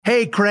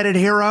Hey, credit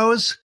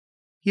heroes.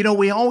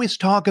 We always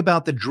talk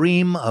about the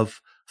dream of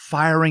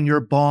firing your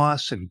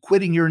boss and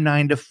quitting your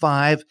 9 to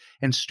 5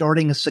 and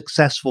starting a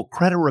successful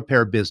credit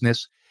repair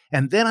business.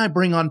 And then I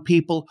bring on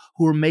people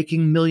who are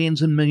making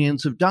millions and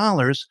millions of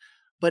dollars.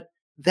 But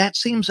that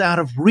seems out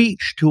of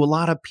reach to a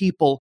lot of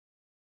people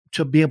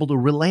to be able to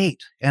relate.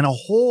 And a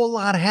whole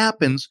lot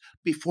happens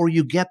before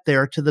you get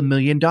there to the $1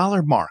 million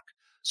mark.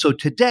 So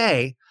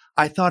today,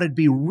 I thought it'd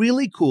be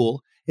really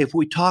cool if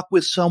we talk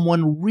with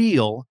someone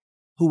real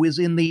who is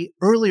in the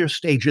earlier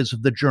stages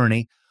of the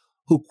journey,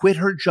 who quit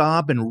her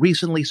job and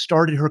recently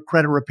started her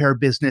credit repair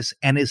business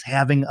and is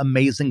having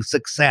amazing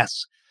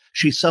success.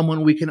 She's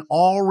someone we can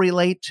all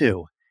relate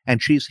to,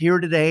 and she's here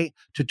today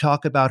to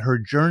talk about her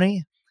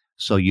journey,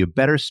 so you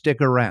better stick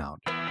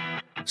around.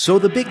 So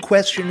the big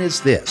question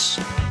is this: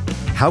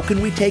 how can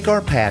we take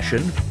our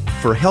passion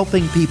for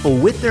helping people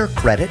with their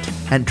credit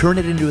and turn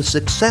it into a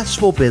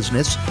successful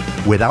business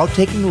without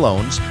taking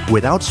loans,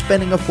 without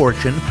spending a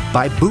fortune,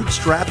 by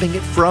bootstrapping it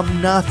from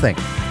nothing,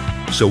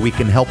 so we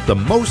can help the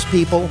most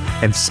people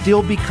and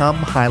still become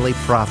highly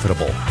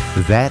profitable?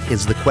 That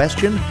is the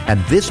question,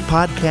 and this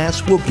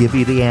podcast will give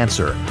you the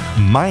answer.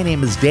 My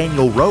name is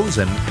Daniel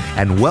Rosen,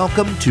 and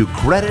welcome to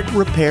Credit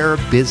Repair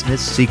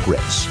Business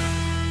Secrets.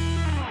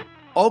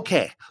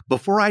 Okay,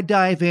 before I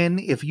dive in,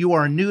 if you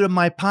are new to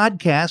my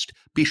podcast,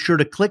 be sure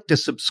to click to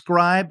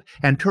subscribe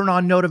and turn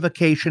on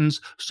notifications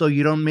so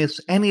you don't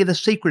miss any of the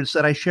secrets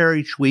that I share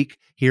each week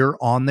here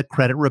on the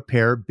Credit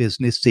Repair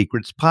Business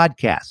Secrets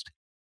podcast.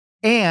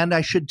 And I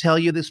should tell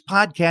you, this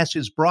podcast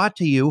is brought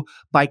to you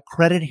by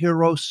Credit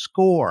Hero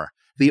Score,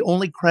 the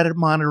only credit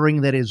monitoring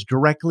that is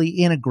directly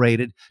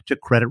integrated to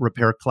Credit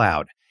Repair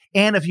Cloud.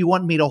 And if you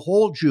want me to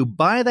hold you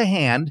by the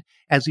hand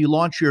as you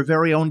launch your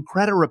very own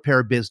credit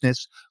repair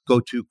business, go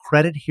to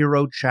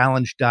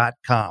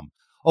CreditHeroChallenge.com.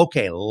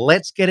 Okay,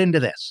 let's get into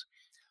this.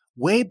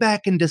 Way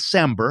back in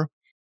December,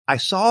 I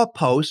saw a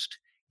post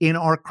in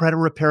our Credit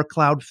Repair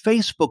Cloud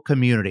Facebook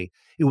community.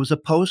 It was a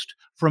post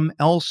from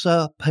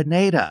Elsa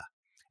Pineda,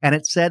 and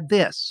it said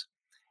this: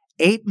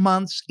 8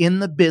 months in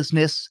the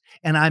business,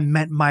 and I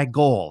met my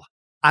goal.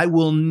 I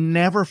will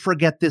never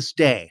forget this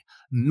day.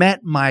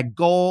 Met my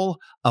goal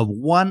of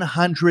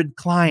 100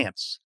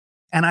 clients.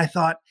 And I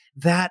thought,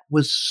 that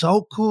was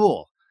so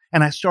cool.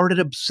 And I started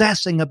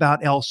obsessing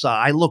about Elsa.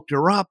 I looked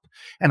her up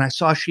and I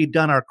saw she'd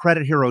done our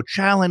Credit Hero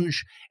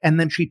Challenge. And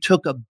then she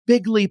took a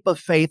big leap of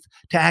faith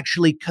to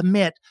actually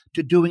commit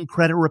to doing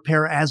credit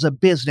repair as a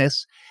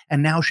business.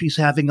 And now she's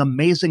having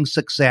amazing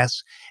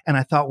success. And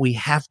I thought, we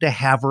have to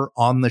have her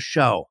on the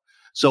show.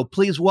 So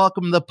please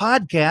welcome to the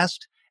podcast,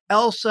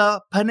 Elsa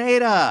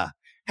Pineda.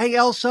 Hey,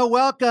 Elsa,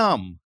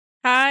 welcome.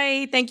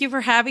 Hi, thank you for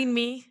having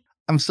me.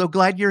 I'm so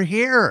glad you're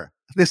here.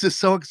 This is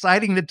so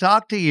exciting to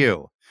talk to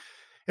you.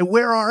 And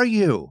where are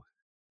you?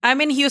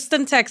 I'm in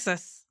Houston,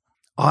 Texas.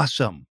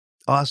 Awesome.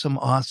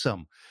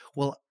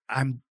 Well,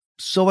 I'm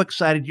so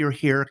excited you're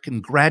here.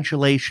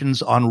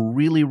 Congratulations on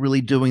really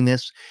doing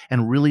this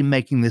and really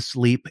making this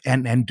leap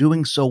and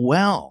doing so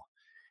well.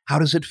 How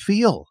does it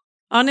feel?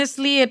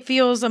 Honestly, it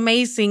feels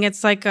amazing.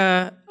 It's like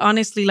a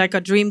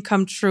dream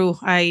come true.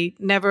 I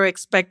never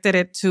expected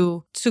it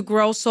to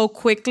grow so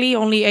quickly.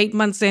 Only 8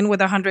 months in with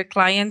 100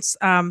 clients.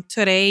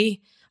 Today,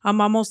 I'm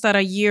almost at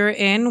a year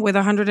in with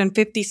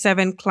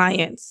 157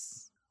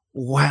 clients.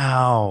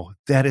 Wow,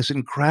 that is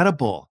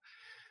incredible.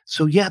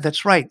 So yeah,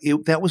 that's right.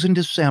 That was in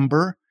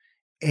December,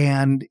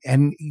 and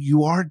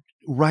you are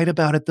right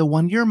about at the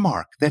 1 year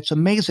mark. That's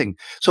amazing.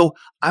 So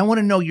I want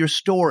to know your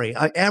story,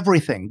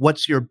 everything.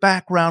 What's your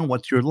background?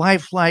 What's your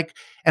life like?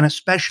 And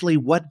especially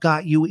what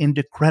got you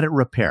into credit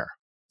repair?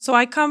 So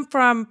I come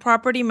from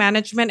property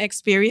management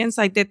experience.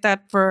 I did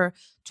that for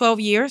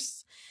 12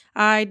 years.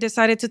 I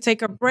decided to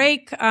take a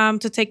break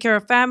to take care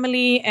of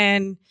family,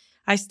 and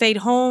I stayed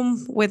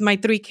home with my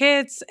 3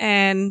 kids,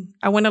 and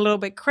I went a little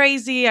bit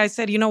crazy. I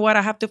said, you know what?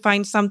 I have to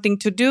find something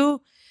to do.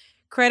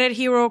 Credit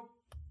Hero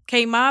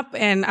came up,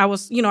 and I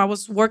was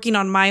working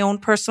on my own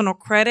personal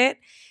credit.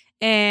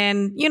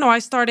 And, I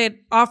started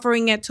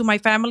offering it to my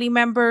family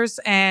members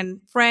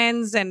and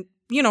friends and,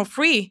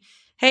 free.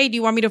 Hey, do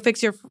you want me to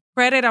fix your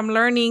credit? I'm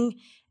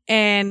learning.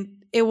 And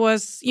it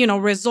was,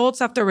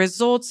 results after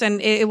results,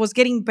 and it was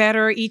getting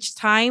better each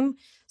time.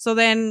 So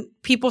then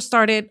people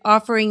started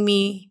offering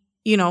me,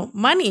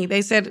 money.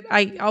 They said,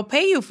 I'll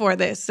pay you for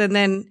this. And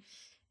then,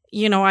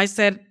 I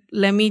said,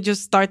 let me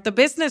just start the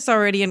business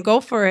already and go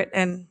for it.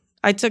 And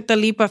I took the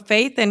leap of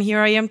faith, and here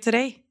I am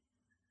today.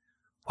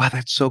 Wow,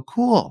 that's so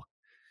cool.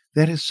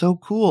 That is so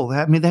cool.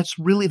 I mean, that's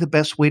really the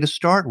best way to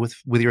start with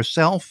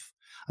yourself.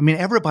 I mean,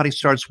 everybody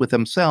starts with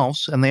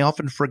themselves, and they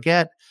often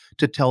forget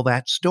to tell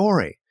that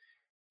story.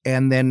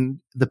 And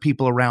then the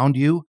people around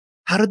you.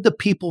 How did the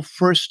people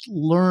first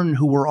learn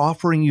who were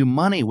offering you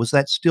money? Was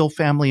that still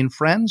family and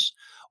friends?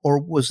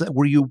 Or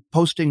were you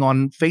posting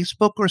on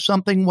Facebook or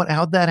something?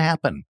 How'd that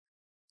happen?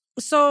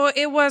 So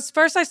it was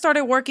first I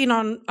started working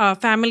on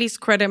family's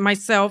credit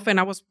myself, and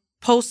I was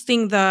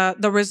posting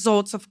the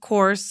results, of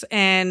course.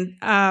 And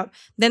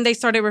then they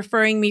started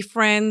referring me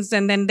friends,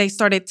 and then they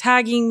started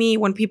tagging me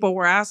when people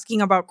were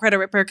asking about credit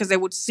repair, because they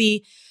would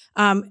see,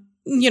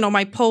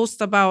 my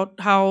post about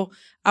how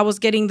I was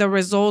getting the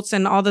results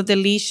and all the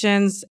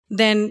deletions.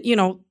 Then,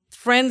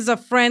 friends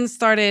of friends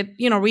started,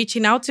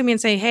 reaching out to me and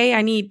saying, hey,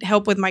 I need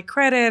help with my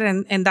credit.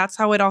 And that's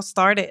how it all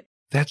started.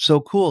 That's so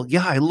cool.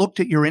 Yeah, I looked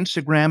at your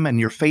Instagram and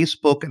your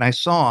Facebook, and I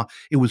saw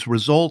it was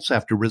results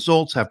after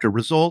results after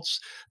results.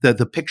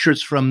 The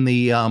pictures from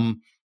the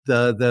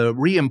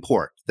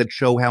re-import that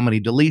show how many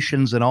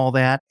deletions and all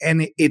that.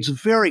 And it's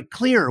very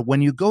clear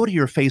when you go to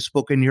your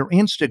Facebook and your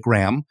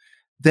Instagram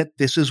that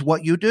this is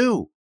what you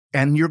do,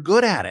 and you're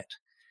good at it.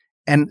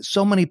 And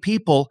so many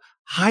people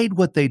hide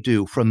what they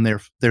do from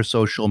their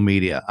social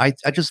media. I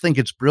just think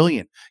it's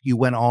brilliant. You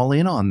went all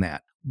in on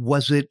that.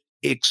 Was it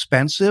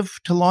expensive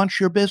to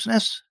launch your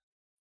business?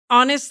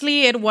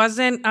 Honestly, it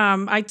wasn't.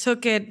 I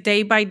took it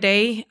day by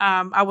day.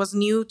 I was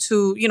new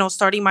to,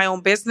 starting my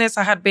own business.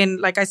 I had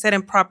been, like I said,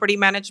 in property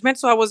management.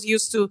 So I was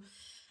used to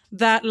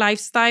that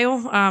lifestyle,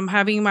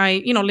 having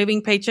my,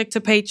 living paycheck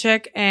to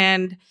paycheck.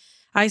 And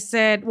I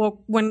said,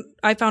 well, when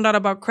I found out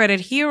about Credit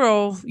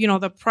Hero,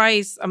 the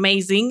price,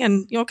 amazing.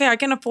 And, okay, I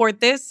can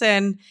afford this.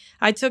 And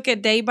I took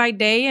it day by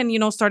day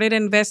and, started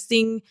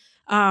investing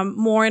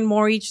more and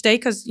more each day,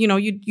 because,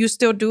 you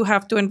still do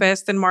have to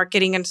invest in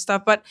marketing and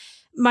stuff. But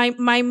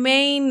my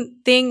main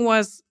thing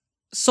was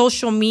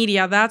social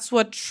media. That's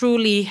what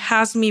truly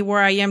has me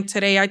where I am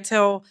today. I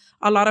tell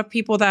a lot of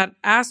people that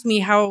ask me,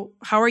 how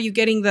are you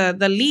getting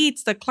the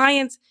leads, the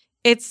clients?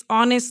 It's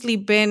honestly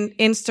been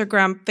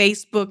Instagram,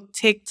 Facebook,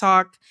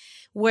 TikTok,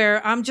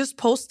 where I'm just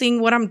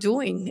posting what I'm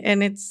doing.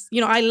 And it's,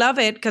 I love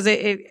it because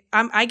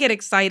I get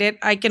excited.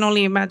 I can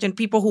only imagine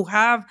people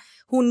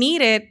who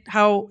need it,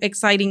 how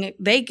exciting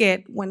they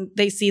get when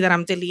they see that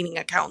I'm deleting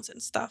accounts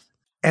and stuff.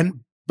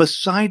 And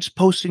besides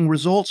posting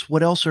results,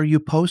 what else are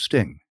you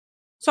posting?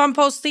 So I'm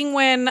posting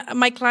when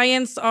my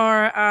clients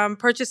are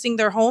purchasing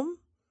their home,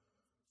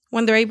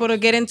 when they're able to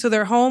get into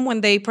their home,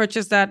 when they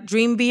purchase that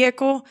dream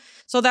vehicle.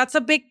 So that's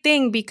a big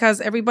thing,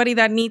 because everybody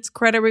that needs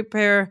credit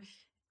repair,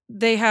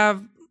 they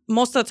have,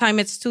 most of the time,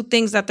 it's two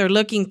things that they're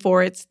looking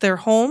for. It's their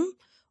home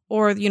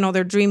or,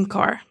 their dream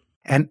car.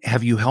 And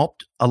have you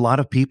helped a lot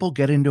of people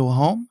get into a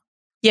home?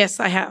 Yes,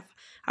 I have.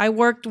 I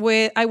work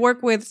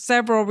with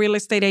several real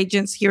estate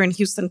agents here in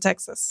Houston,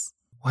 Texas.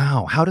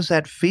 Wow. How does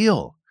that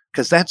feel?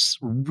 Because that's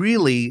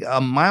really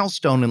a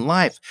milestone in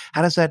life.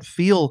 How does that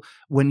feel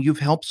when you've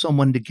helped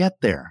someone to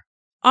get there?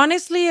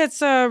 Honestly,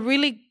 it's a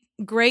really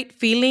great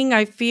feeling.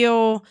 I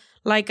feel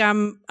like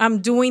I'm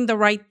doing the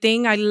right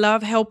thing. I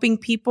love helping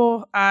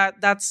people.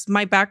 That's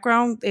my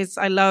background.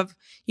 I love,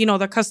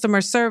 the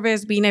customer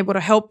service, being able to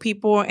help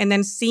people, and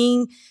then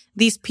seeing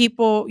these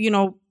people,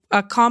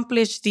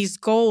 accomplish these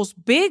goals,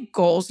 big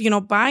goals.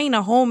 Buying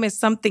a home is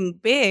something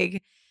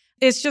big.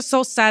 It's just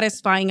so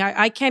satisfying.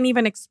 I can't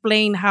even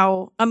explain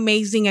how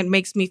amazing it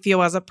makes me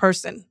feel as a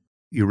person.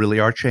 You really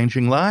are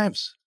changing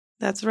lives.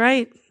 That's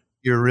right.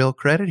 You're a real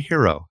credit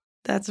hero.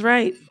 That's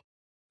right.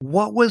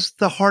 What was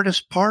the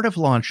hardest part of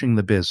launching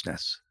the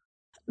business?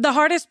 The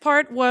hardest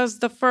part was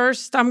the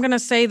first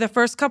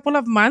couple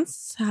of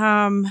months,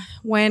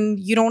 when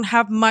you don't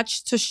have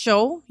much to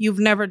show. You've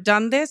never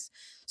done this.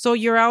 So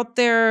you're out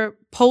there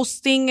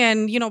posting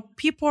and,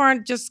 people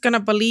aren't just going to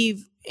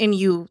believe in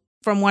you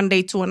from one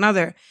day to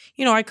another.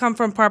 I come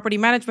from property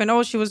management.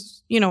 Oh, she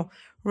was,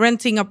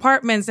 renting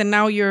apartments, and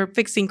now you're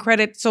fixing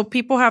credit. So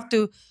people have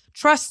to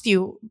trust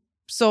you.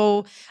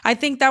 So I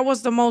think that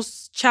was the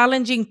most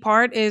challenging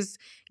part, is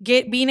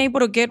being able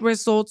to get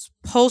results,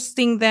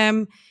 posting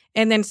them,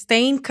 and then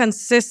staying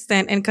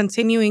consistent and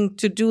continuing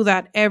to do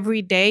that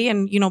every day,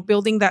 and,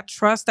 building that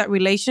trust, that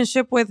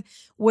relationship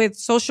with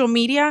social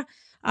media,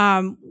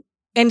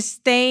 and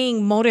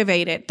staying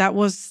motivated. That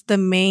was the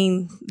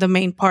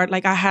main part.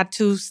 Like, I had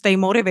to stay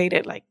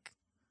motivated. Like,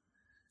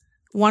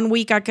 one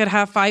week I could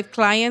have 5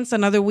 clients,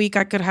 another week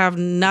I could have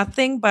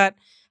nothing, but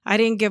I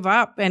didn't give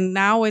up. And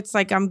now it's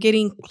like I'm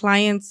getting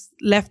clients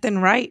left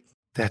and right.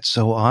 That's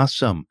so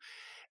awesome.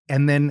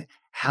 And then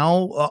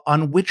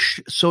on which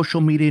social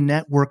media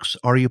networks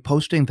are you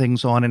posting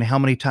things on, and how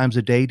many times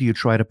a day do you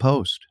try to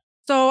post?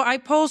 So I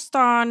post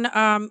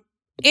on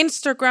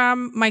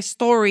Instagram, my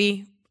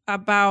story,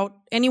 about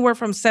anywhere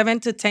from 7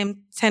 to 10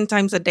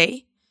 times a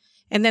day.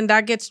 And then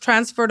that gets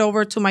transferred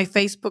over to my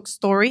Facebook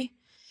story.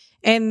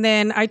 And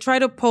then I try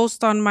to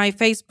post on my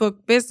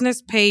Facebook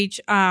business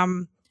page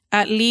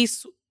at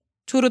least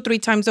 2 to 3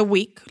 times a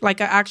week, like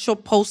an actual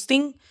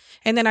posting.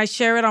 And then I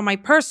share it on my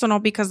personal,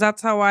 because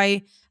that's how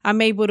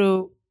I'm able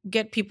to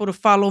get people to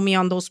follow me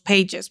on those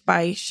pages,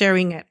 by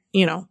sharing it,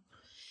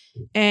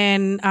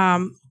 And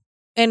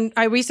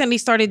I recently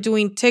started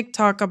doing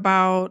TikTok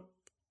about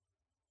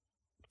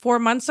 4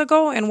 months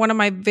ago, and one of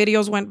my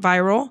videos went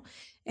viral.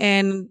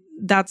 And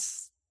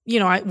that's,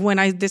 when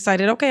I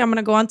decided, okay, I'm going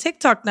to go on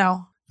TikTok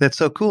now. That's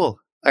so cool.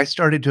 I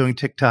started doing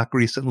TikTok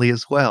recently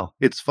as well.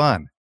 It's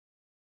fun.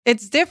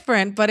 It's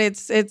different, but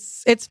it's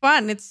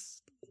fun.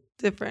 It's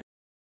different.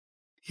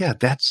 Yeah,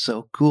 that's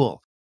so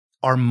cool.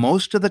 Are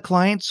most of the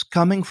clients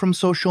coming from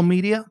social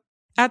media?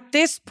 At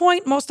this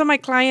point, most of my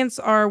clients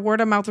are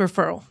word of mouth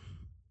referral.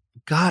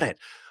 Got it.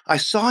 I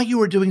saw you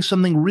were doing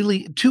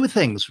two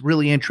things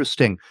really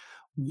interesting.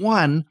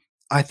 One,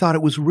 I thought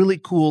it was really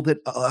cool that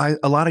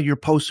a lot of your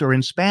posts are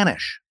in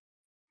Spanish.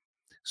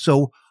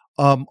 So,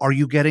 are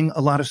you getting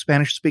a lot of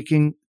Spanish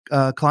speaking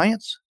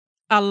clients?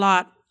 A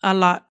lot, a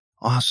lot.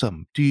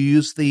 Awesome. Do you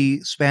use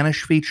the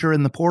Spanish feature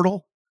in the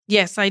portal?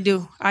 Yes, I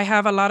do. I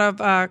have a lot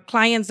of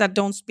clients that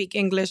don't speak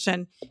English,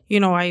 and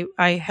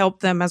I help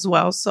them as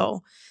well.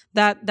 So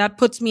that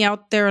puts me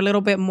out there a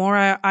little bit more.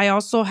 I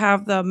also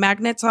have the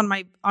magnets on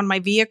my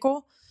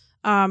vehicle,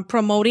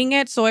 promoting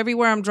it. So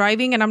everywhere I'm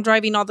driving, and I'm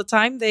driving all the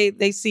time,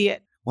 they see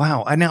it.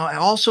 Wow. I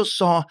also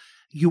saw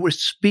you were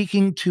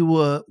speaking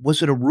to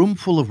was it a room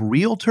full of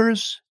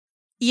realtors?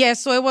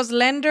 Yes, so it was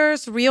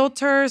lenders,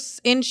 realtors,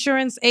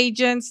 insurance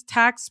agents,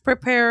 tax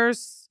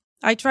preparers.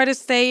 I try to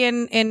stay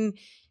in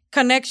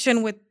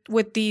connection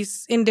with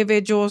these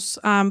individuals,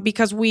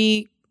 because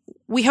we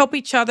help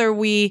each other.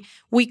 I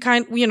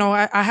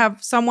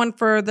have someone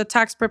for the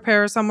tax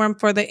preparer, someone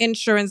for the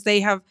insurance. They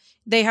have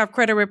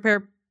credit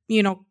repair,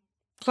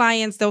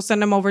 clients. They'll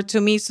send them over to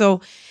me.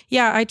 So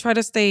yeah, I try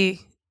to stay,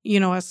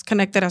 as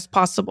connected as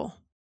possible.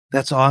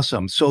 That's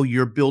awesome. So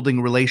you're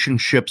building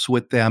relationships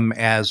with them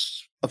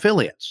as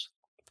affiliates.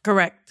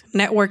 Correct.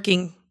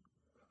 Networking.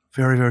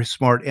 Very, very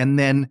smart. And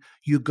then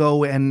you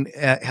go and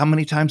how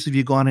many times have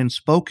you gone and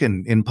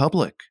spoken in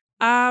public?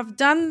 I've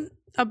done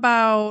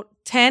about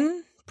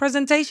 10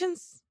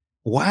 presentations.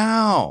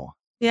 Wow.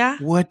 Yeah.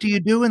 What do you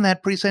do in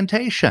that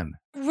presentation?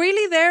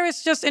 Really, there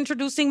is just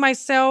introducing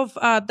myself,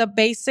 the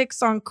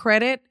basics on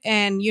credit,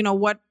 and,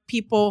 what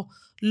people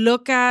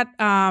look at,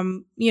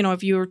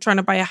 if you're trying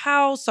to buy a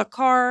house, a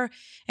car.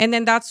 And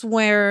then that's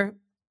where,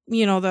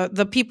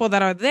 the people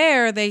that are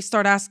there, they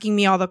start asking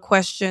me all the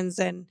questions,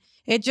 and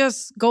it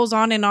just goes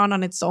on and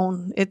on its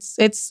own.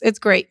 It's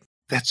great.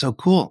 That's so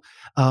cool.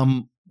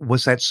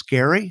 Was that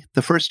scary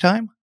the first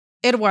time?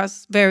 It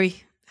was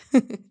very.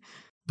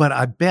 But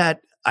I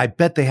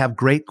bet they have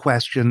great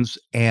questions,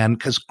 and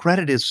because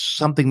credit is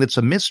something that's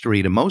a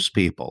mystery to most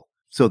people.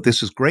 So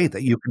this is great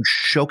that you can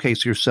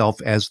showcase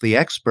yourself as the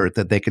expert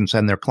that they can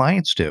send their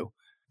clients to.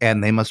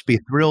 And they must be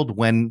thrilled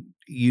when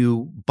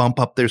you bump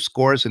up their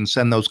scores and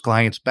send those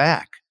clients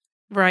back.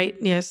 Right.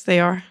 Yes, they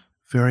are.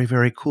 Very,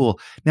 very cool.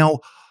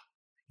 Now,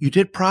 you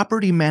did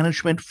property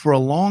management for a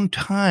long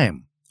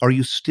time. Are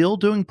you still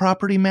doing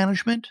property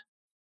management?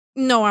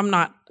 No, I'm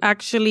not.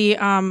 Actually,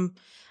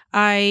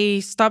 I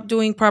stopped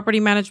doing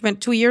property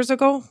management 2 years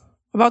ago,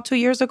 about 2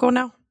 years ago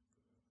now.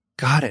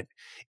 Got it.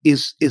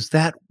 Is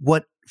that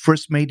what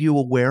first made you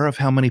aware of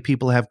how many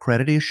people have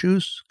credit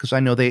issues? Because I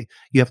know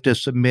you have to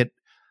submit,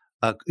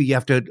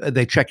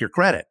 they check your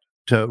credit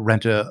to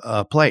rent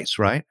a place,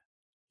 right?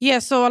 Yeah,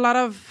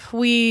 so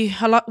we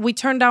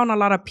turn down a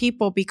lot of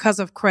people because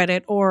of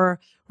credit, or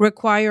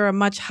require a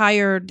much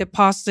higher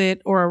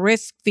deposit or a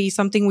risk fee,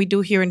 something we do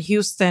here in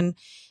Houston.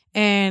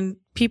 And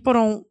people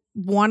don't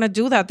want to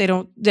do that. They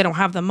don't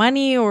have the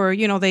money, or,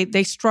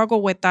 they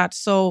struggle with that.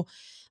 So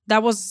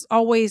that was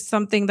always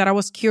something that I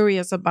was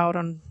curious about,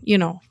 on,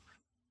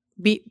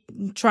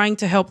 trying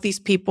to help these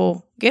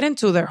people get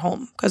into their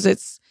home, because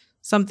it's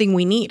something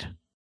we need.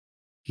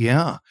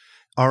 Yeah.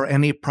 Are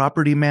any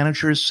property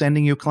managers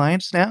sending you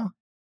clients now?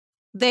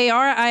 They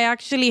are. I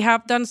actually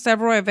have done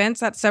several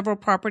events at several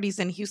properties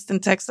in Houston,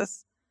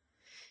 Texas.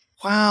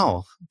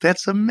 Wow,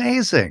 that's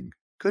amazing.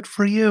 Good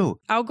for you.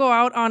 I'll go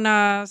out on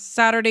a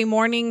Saturday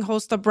morning,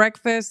 host a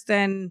breakfast,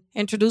 and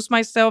introduce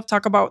myself,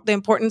 talk about the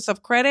importance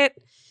of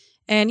credit.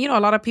 And, a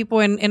lot of people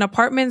in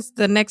apartments,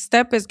 the next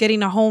step is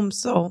getting a home.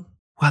 So,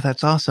 wow,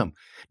 that's awesome.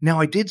 Now,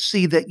 I did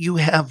see that you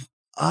have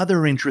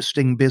other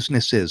interesting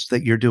businesses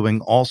that you're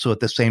doing also at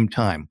the same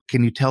time.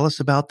 Can you tell us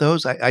about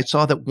those? I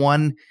saw that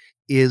one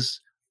is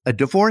a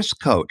divorce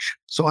coach.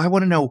 So I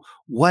want to know,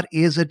 what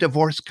is a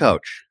divorce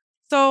coach?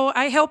 So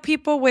I help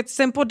people with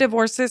simple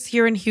divorces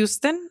here in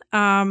Houston.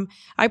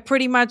 I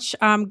pretty much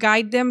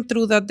guide them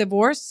through the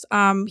divorce.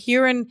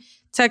 Here in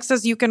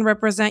Texas, you can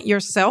represent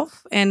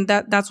yourself, and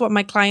that's what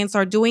my clients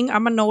are doing.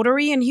 I'm a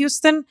notary in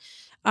Houston,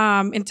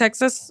 in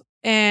Texas,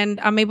 and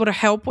I'm able to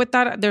help with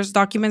that. There's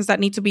documents that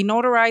need to be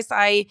notarized.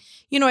 I,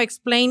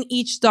 explain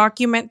each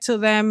document to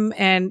them,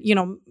 and,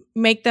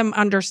 make them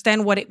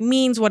understand what it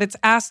means, what it's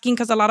asking,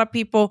 because a lot of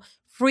people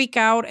freak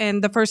out,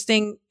 and the first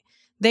thing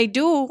they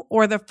do,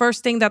 or the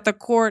first thing that the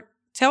court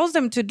tells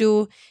them to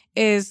do,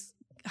 is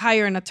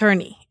hire an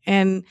attorney.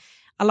 And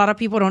a lot of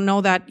people don't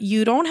know that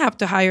you don't have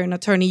to hire an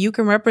attorney. You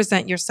can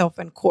represent yourself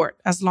in court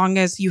as long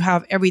as you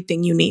have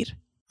everything you need.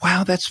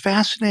 Wow, that's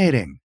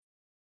fascinating.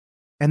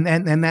 And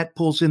that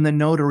pulls in the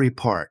notary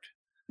part.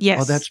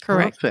 Yes, oh, that's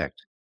correct.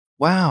 Perfect.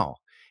 Wow.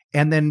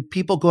 And then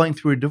people going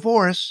through a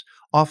divorce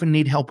often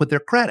need help with their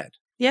credit.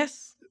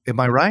 Yes. Am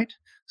I right?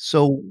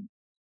 So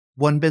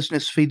one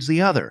business feeds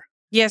the other.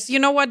 Yes. You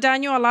know what,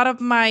 Daniel? A lot of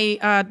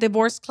my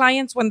divorce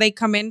clients, when they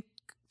come in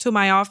to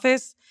my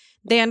office,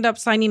 they end up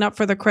signing up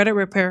for the credit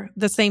repair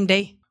the same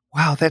day.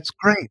 Wow, that's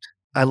great.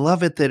 I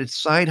love it that it's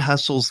side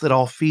hustles that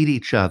all feed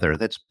each other.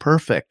 That's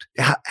perfect.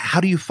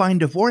 How do you find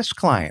divorce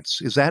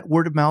clients? Is that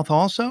word of mouth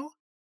also?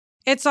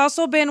 It's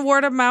also been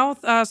word of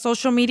mouth,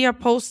 social media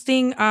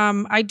posting.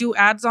 I do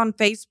ads on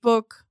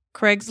Facebook,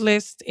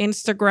 Craigslist,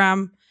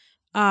 Instagram.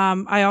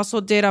 I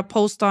also did a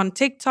post on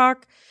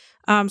TikTok.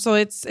 So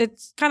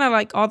it's kind of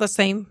like all the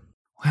same.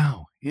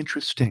 Wow,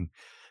 interesting.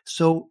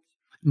 So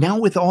now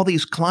with all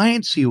these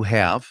clients you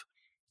have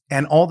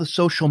and all the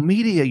social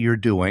media you're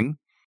doing,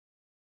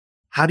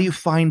 how do you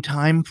find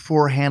time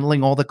for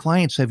handling all the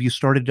clients? Have you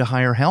started to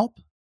hire help?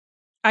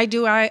 I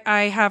do. I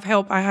have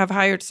help. I have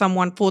hired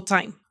someone full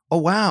time. Oh,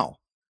 wow.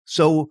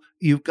 So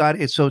you've got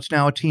it. So it's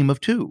now a team of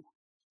two.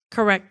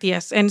 Correct.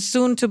 Yes. And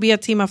soon to be a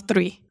team of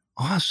 3.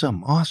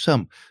 Awesome.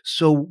 Awesome.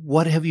 So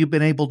what have you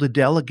been able to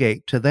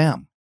delegate to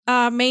them?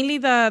 Mainly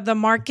the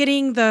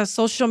marketing, the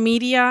social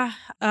media,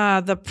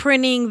 the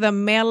printing, the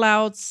mail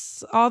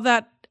outs, all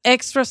that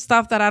extra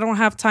stuff that I don't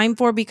have time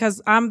for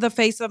because I'm the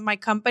face of my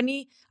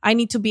company. I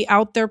need to be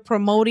out there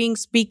promoting,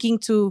 speaking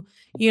to,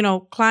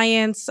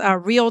 clients,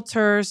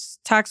 realtors,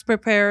 tax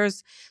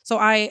preparers. So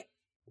I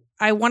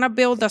want to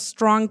build a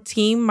strong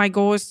team. My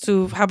goal is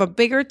to have a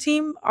bigger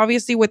team,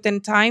 obviously within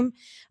time,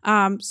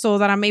 so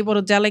that I'm able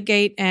to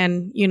delegate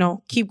and,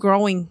 keep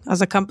growing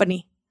as a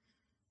company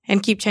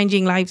and keep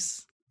changing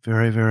lives.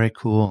 Very, very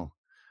cool.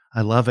 I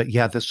love it.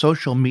 Yeah, the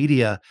social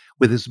media,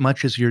 with as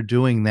much as you're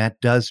doing,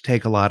 that does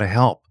take a lot of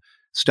help.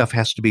 Stuff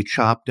has to be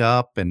chopped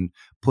up and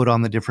put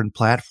on the different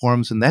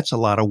platforms, and that's a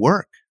lot of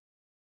work.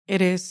 It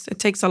is. It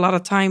takes a lot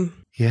of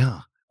time.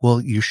 Yeah.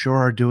 Well, you sure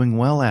are doing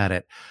well at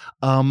it.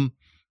 Um,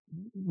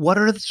 what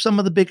are some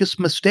of the biggest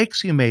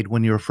mistakes you made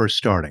when you were first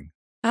starting?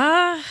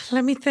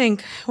 Let me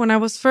think. When I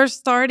was first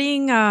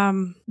starting,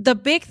 the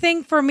big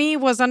thing for me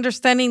was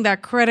understanding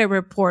that credit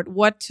report,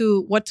 what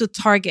to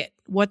target,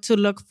 what to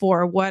look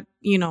for, what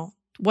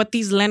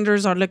these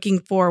lenders are looking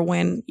for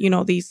when,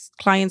 these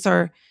clients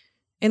are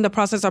in the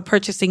process of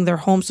purchasing their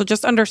home. So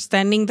just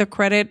understanding the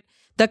credit,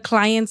 the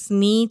client's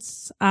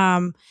needs.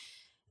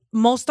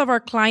 Most of our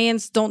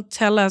clients don't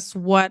tell us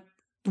what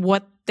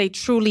they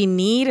truly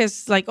need.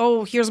 Is like,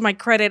 oh, here's my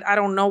credit. I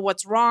don't know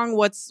what's wrong,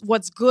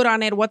 what's good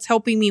on it, what's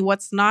helping me,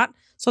 what's not.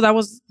 So that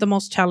was the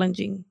most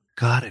challenging.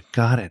 Got it.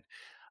 Got it.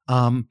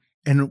 And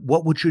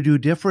what would you do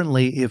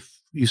differently if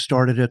you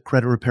started a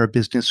credit repair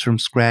business from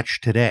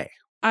scratch today?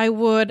 I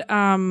would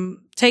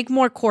take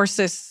more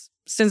courses.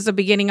 Since the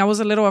beginning, I was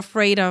a little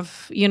afraid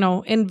of,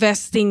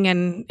 investing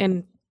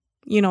and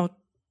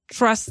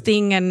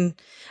trusting. And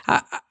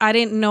I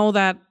didn't know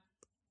that,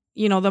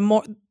 the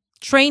more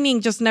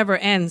training just never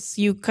ends.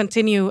 You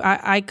continue.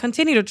 I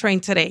continue to train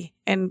today,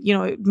 and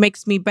it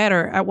makes me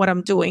better at what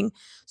I'm doing.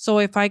 So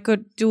if I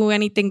could do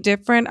anything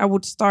different, I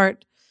would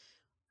start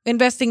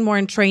investing more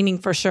in training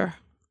for sure.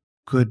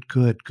 Good,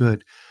 good,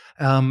 good.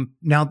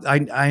 Now,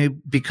 I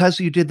because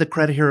you did the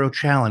Credit Hero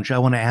Challenge, I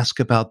want to ask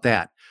about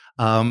that.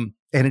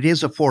 And it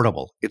is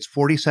affordable. It's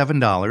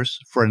 $47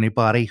 for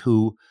anybody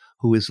who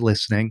is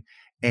listening.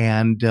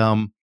 And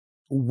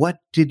what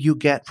did you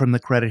get from the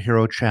Credit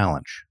Hero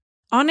Challenge?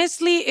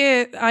 Honestly,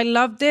 I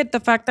loved it. The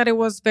fact that it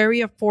was very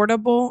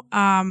affordable.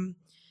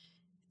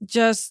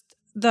 Just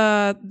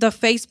the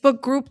Facebook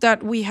group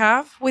that we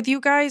have with you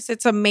guys,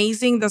 it's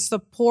amazing. The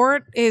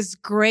support is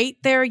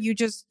great there. You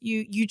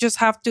just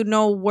have to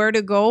know where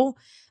to go.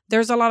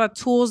 There's a lot of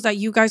tools that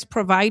you guys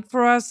provide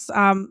for us.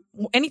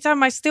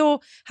 Anytime I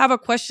still have a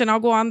question, I'll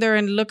go on there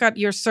and look at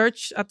your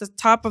search at the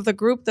top of the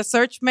group, the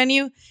search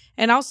menu,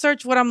 and I'll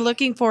search what I'm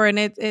looking for. And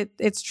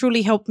it's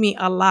truly helped me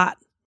a lot.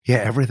 Yeah,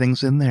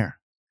 everything's in there.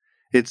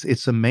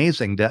 It's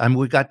amazing.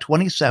 We've got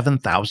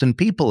 27,000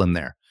 people in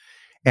there,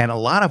 and a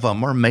lot of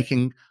them are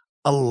making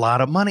a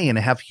lot of money and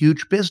have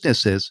huge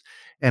businesses.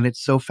 And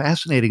it's so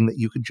fascinating that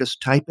you can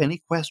just type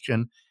any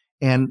question,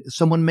 and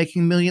someone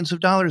making millions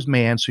of dollars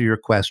may answer your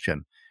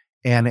question,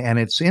 and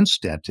it's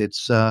instant.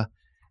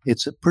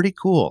 It's pretty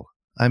cool.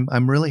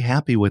 I'm really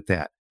happy with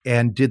that.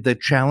 And did the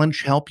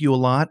challenge help you a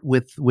lot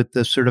with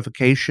the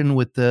certification,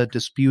 with the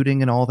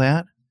disputing and all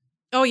that?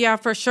 Oh, yeah,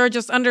 for sure.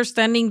 Just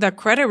understanding the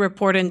credit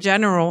report in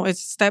general. It's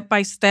step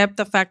by step.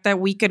 The fact that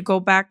we could go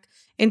back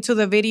into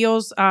the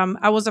videos.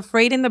 I was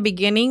afraid in the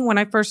beginning when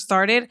I first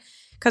started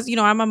because,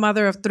 I'm a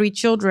mother of 3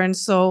 children.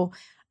 So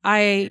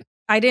I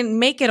didn't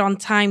make it on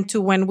time to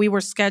when we were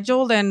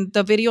scheduled, and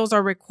the videos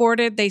are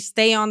recorded. They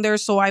stay on there.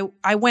 So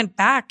I went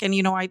back and,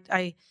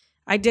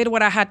 I did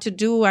what I had to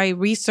do. I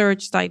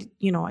researched, I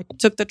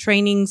took the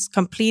trainings,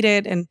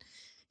 completed, and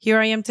here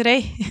I am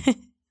today.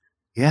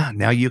 Yeah,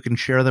 now you can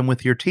share them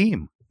with your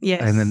team.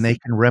 Yes. And then they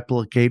can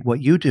replicate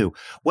what you do.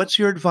 What's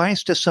your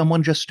advice to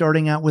someone just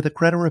starting out with a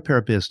credit repair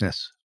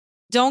business?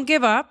 Don't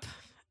give up.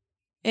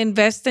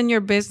 Invest in your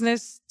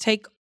business.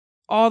 Take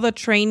all the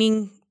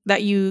training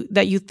that you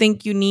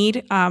think you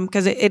need,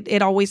 because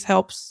it always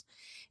helps.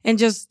 And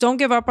just don't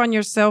give up on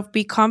yourself.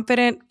 Be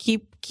confident.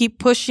 Keep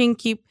pushing.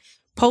 Keep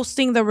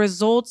posting the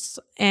results,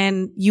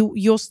 and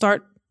you'll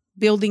start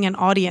building an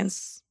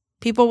audience.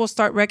 People will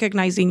start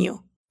recognizing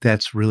you.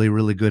 That's really,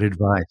 really good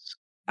advice.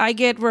 I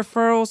get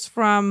referrals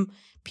from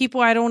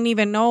people I don't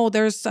even know.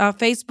 There's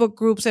Facebook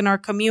groups in our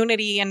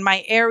community in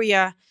my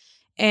area,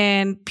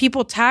 and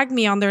people tag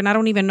me on there, and I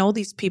don't even know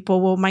these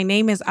people. Well, my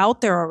name is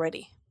out there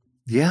already.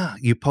 Yeah,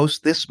 you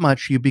post this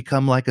much, you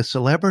become like a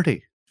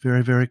celebrity.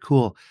 Very, very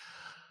cool.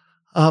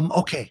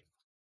 Okay,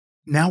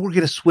 now we're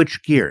going to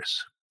switch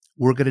gears.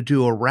 We're going to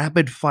do a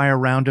rapid fire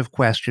round of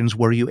questions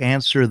where you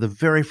answer the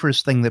very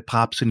first thing that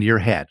pops into your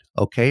head.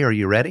 Okay, are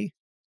you ready?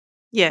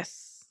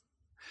 Yes.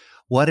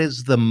 What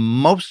is the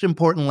most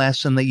important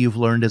lesson that you've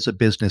learned as a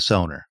business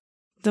owner?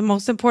 The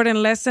most important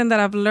lesson that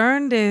I've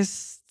learned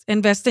is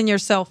invest in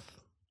yourself.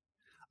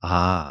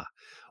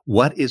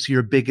 What is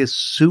your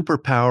biggest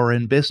superpower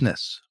in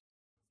business?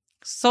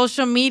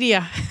 Social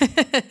media.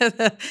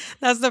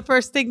 That's the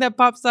first thing that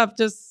pops up,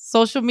 just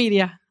social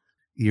media.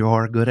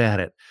 You're good at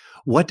it.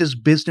 What does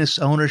business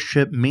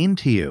ownership mean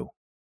to you?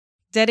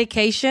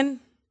 Dedication,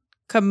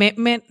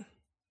 commitment,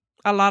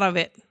 a lot of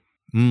it.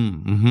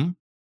 Mm-hmm.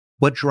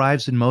 What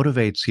drives and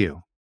motivates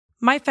you?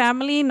 My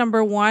family,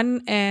 number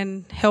one,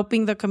 and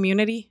helping the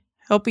community,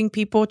 helping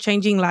people,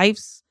 changing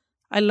lives.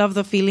 I love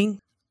the feeling.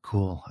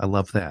 Cool. I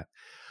love that.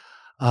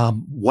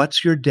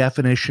 What's your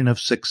definition of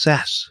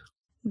success?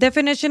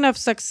 Definition of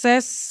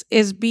success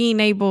is being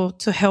able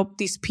to help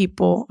these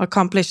people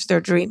accomplish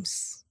their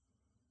dreams.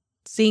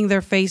 Seeing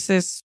their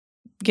faces,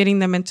 getting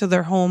them into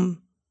their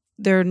home,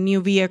 their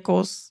new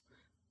vehicles.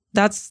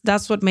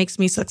 That's what makes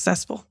me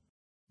successful.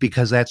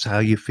 Because that's how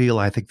you feel.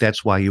 I think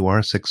that's why you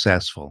are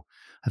successful.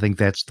 I think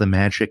that's the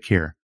magic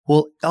here.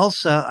 Well,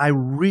 Elsa, I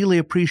really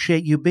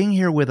appreciate you being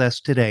here with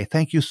us today.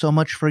 Thank you so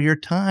much for your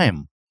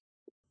time.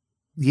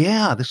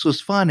 Yeah, this was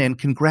fun. And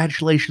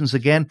congratulations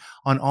again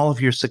on all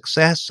of your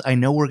success. I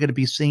know we're going to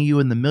be seeing you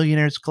in the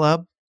Millionaires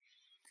Club.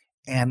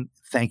 And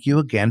thank you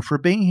again for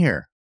being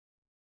here.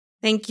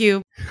 Thank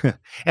you.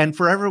 And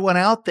for everyone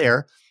out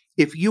there,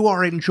 if you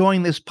are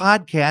enjoying this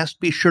podcast,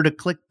 be sure to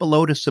click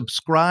below to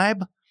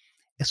subscribe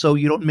so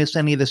you don't miss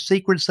any of the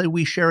secrets that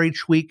we share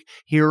each week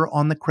here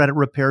on the Credit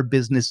Repair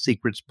Business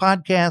Secrets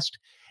podcast.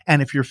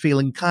 And if you're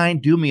feeling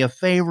kind, do me a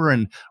favor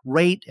and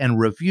rate and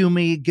review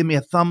me. Give me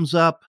a thumbs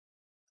up.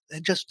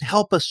 Just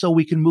help us so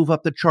we can move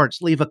up the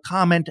charts. Leave a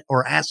comment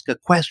or ask a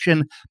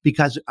question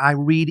because I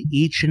read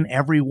each and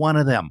every one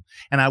of them.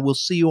 And I will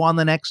see you on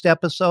the next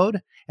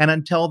episode. And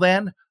until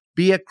then,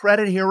 be a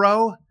credit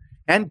hero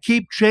and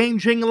keep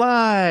changing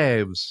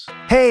lives.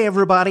 Hey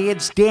everybody,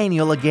 it's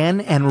Daniel again,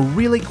 and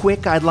really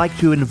quick, I'd like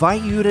to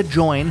invite you to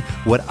join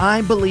what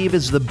I believe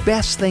is the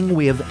best thing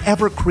we have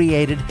ever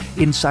created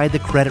inside the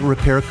Credit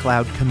Repair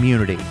Cloud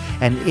community,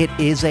 and it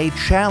is a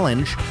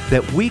challenge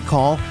that we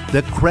call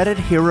the Credit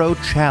Hero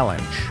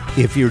Challenge.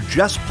 If you're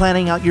just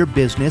planning out your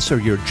business or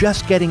you're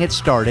just getting it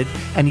started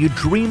and you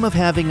dream of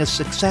having a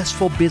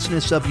successful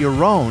business of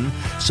your own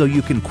so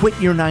you can quit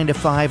your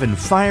 9-to-5 and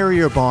fire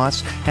your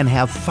boss and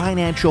have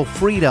financial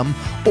freedom,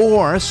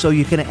 or so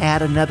you can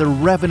add another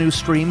revenue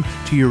stream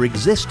to your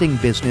existing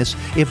business,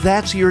 if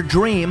that's your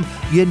dream,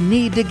 you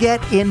need to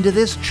get into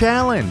this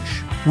challenge.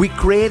 We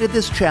created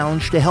this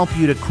challenge to help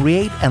you to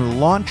create and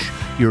launch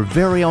your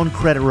very own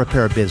credit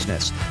repair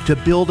business, to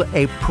build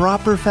a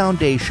proper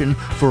foundation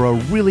for a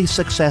really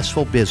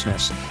successful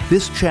business.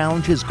 This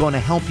challenge is going to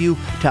help you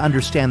to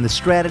understand the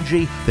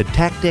strategy, the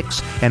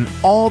tactics, and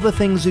all the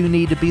things you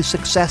need to be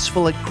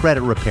successful at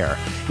credit repair.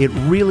 It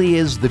really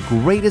is the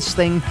greatest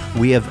thing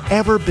we have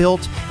ever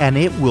built, and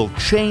it will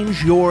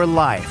change your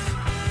life.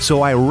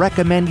 So I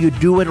recommend you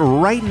do it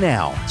right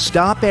now.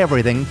 Stop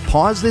everything,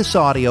 pause this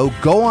audio,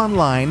 go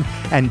online,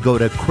 and go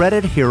to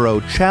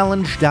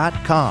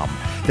CreditHeroChallenge.com.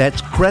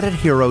 That's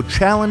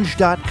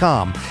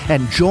CreditHeroChallenge.com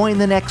and join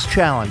the next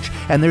challenge.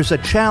 And there's a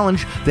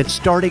challenge that's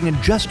starting in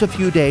just a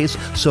few days,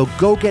 so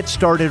go get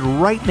started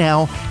right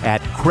now at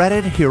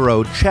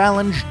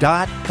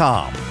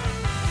CreditHeroChallenge.com.